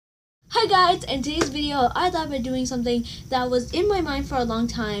Hi guys, in today's video I thought about doing something that was in my mind for a long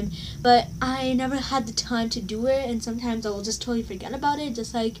time, but I never had the time to do it, and sometimes I will just totally forget about it,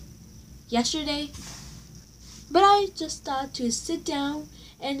 just like yesterday. But I just thought to sit down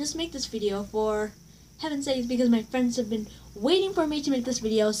and just make this video for heaven's sakes, because my friends have been waiting for me to make this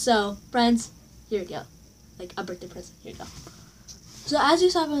video. So friends, here we go. Like a birthday present, here we go. So as you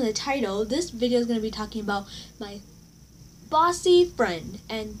saw from the title, this video is going to be talking about my bossy friend,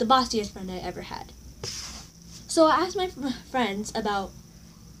 and the bossiest friend I ever had. So I asked my friends about,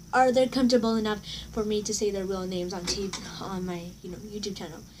 are they comfortable enough for me to say their real names on TV, on my YouTube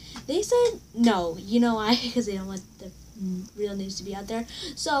channel. They said no. You know why? Because they don't want the real names to be out there.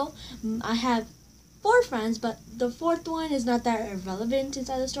 So I have 4 friends, but the 4th one is not that relevant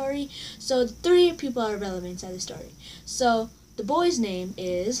inside the story. So 3 people are relevant inside the story. So the boy's name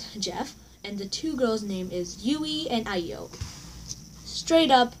is Jeff, and the 2 girls' name is Yui and Ayo.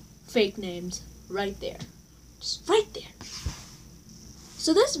 Straight up fake names right there. Just right there.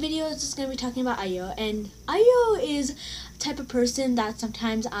 So this video is just going to be talking about Ayo, and Ayo is a type of person that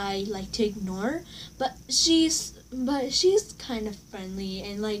sometimes I like to ignore, but she's kind of friendly,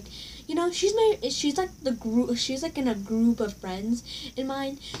 and like, you know, she's like the group, she's like in a group of friends in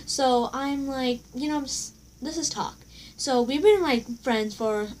mine. So I'm like, you know, this is talk. So we've been like friends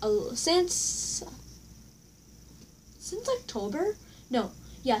for since October? No,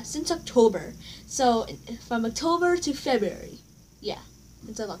 yeah, since October. So from October to February. Yeah,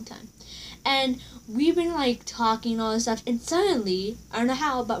 it's a long time. And we've been like talking all this stuff, and suddenly, I don't know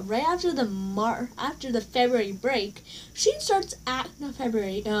how, but right after the February break, she starts after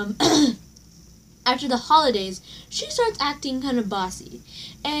the holidays, she starts acting kind of bossy.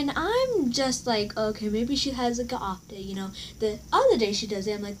 And I'm just like, okay, maybe she has like an off day, you know. The other day she does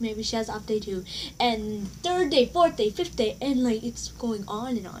it, I'm like, maybe she has off day too. And 3rd day, 4th day, 5th day, and like, it's going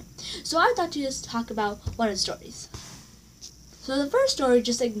on and on. So I thought to just talk about one of the stories. So the first story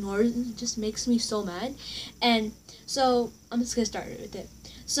just just makes me so mad. And so I'm just gonna start with it.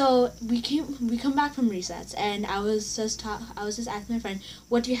 So we come back from recess, and I was just asking my friend,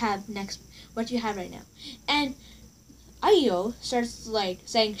 what do you have next? What do you have right now? And Ayo starts like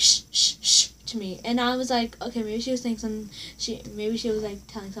saying shh shh shh to me, and I was like, okay, maybe she was saying maybe she was like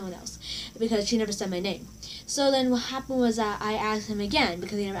telling someone else, because she never said my name. So then what happened was that I asked him again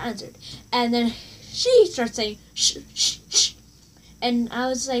because he never answered, and then she starts saying shh shh shh, and I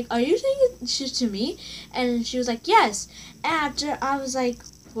was like, are you saying shh to me? And she was like, yes. And after, I was like,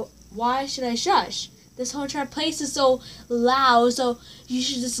 well, why should I shush? This whole entire place is so loud, so you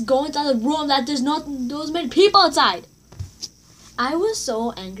should just go inside the room that there's not those many people inside. I was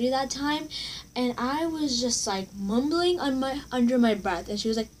so angry that time, and I was just like mumbling under my breath, and she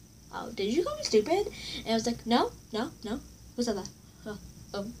was like, oh, did you call me stupid? And I was like, no. Who said that?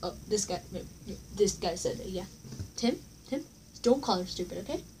 Oh, this guy said it, yeah. Tim, don't call her stupid,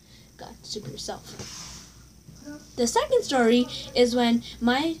 okay? God, stupid yourself. The second story is when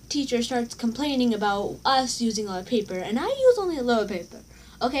my teacher starts complaining about us using a lot of paper, and I use only a little paper.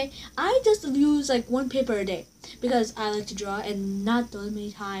 Okay, I just use like 1 paper a day because I like to draw, and not those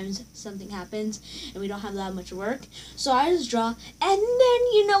many times something happens and we don't have that much work. So I just draw, and then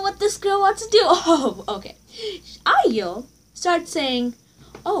you know what this girl wants to do? Oh, okay. Ayo starts saying,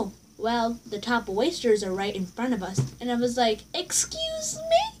 oh, well, the top oysters are right in front of us. And I was like, excuse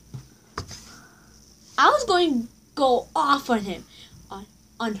me? I was going to go off on him,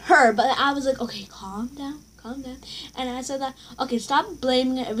 on her, but I was like, okay, calm down. And I said that, okay, stop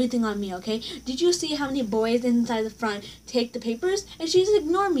blaming everything on me, okay? Did you see how many boys inside the front take the papers? And she just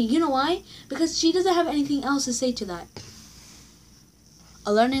ignored me. You know why? Because she doesn't have anything else to say to that.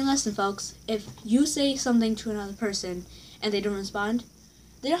 A learning lesson, folks. If you say something to another person and they don't respond,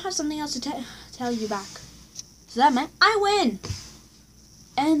 they don't have something else to tell you back. So that meant I win.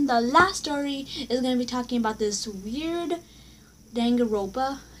 And the last story is going to be talking about this weird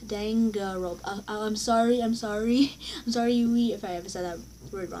Dangaropa. I'm sorry, Yui, if I ever said that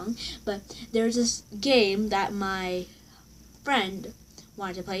word wrong. But there's this game that my friend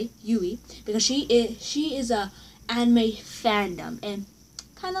wanted to play, Yui, because she is a anime fandom, and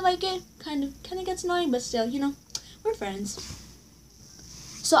kind of like it, kind of gets annoying, but still, you know, we're friends.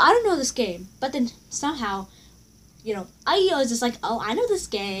 So I don't know this game, but then somehow, you know, Ayo is just like, oh, I know this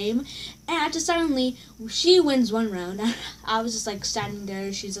game. And after suddenly, she wins 1 round. I was just like standing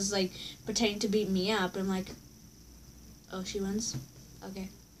there. She's just like pretending to beat me up. I'm like, oh, she wins?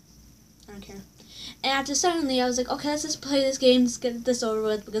 Okay. I don't care. And after suddenly, I was like, okay, let's just play this game. Let's get this over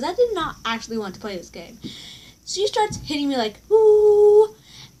with. Because I did not actually want to play this game. She starts hitting me like, ooh.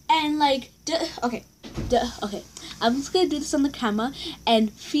 And like, okay. I'm just gonna do this on the camera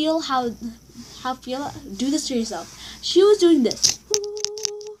and feel do this to yourself. She was doing this.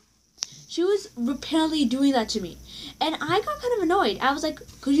 She was repeatedly doing that to me. And I got kind of annoyed. I was like,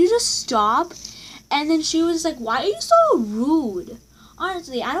 could you just stop? And then she was like, why are you so rude?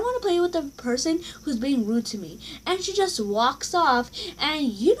 Honestly, I don't want to play with a person who's being rude to me. And she just walks off. And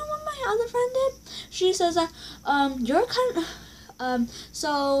you know what my other friend did? She says that, you're kind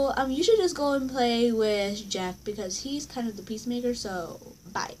of, you should just go and play with Jeff because he's kind of the peacemaker, so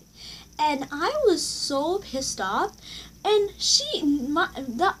bye. And I was so pissed off. And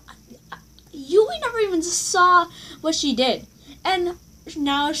you never even saw what she did. And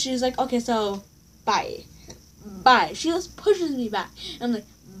now she's like, okay, so bye. Bye. She just pushes me back. And I'm like,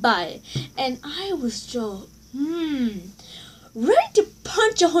 bye. And I was so, ready to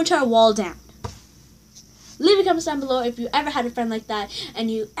punch a whole entire wall down. Leave a comment down below if you ever had a friend like that and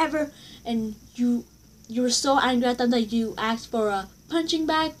you were so angry at them that you asked for a punching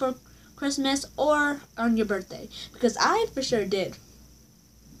bag for Christmas or on your birthday. Because I for sure did.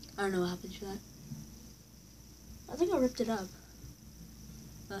 I don't know what happened to that. I think I ripped it up.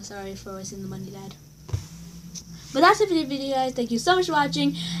 Oh, sorry for wasting the money, Dad. But that's it for the video, guys. Thank you so much for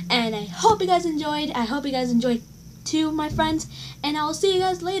watching. And I hope you guys enjoyed. I hope you guys enjoyed too, my friends. And I will see you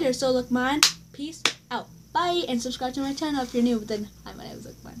guys later. So, Luqman, peace out. Bye. And subscribe to my channel if you're new. But then, hi, my name is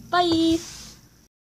Luqman. Bye.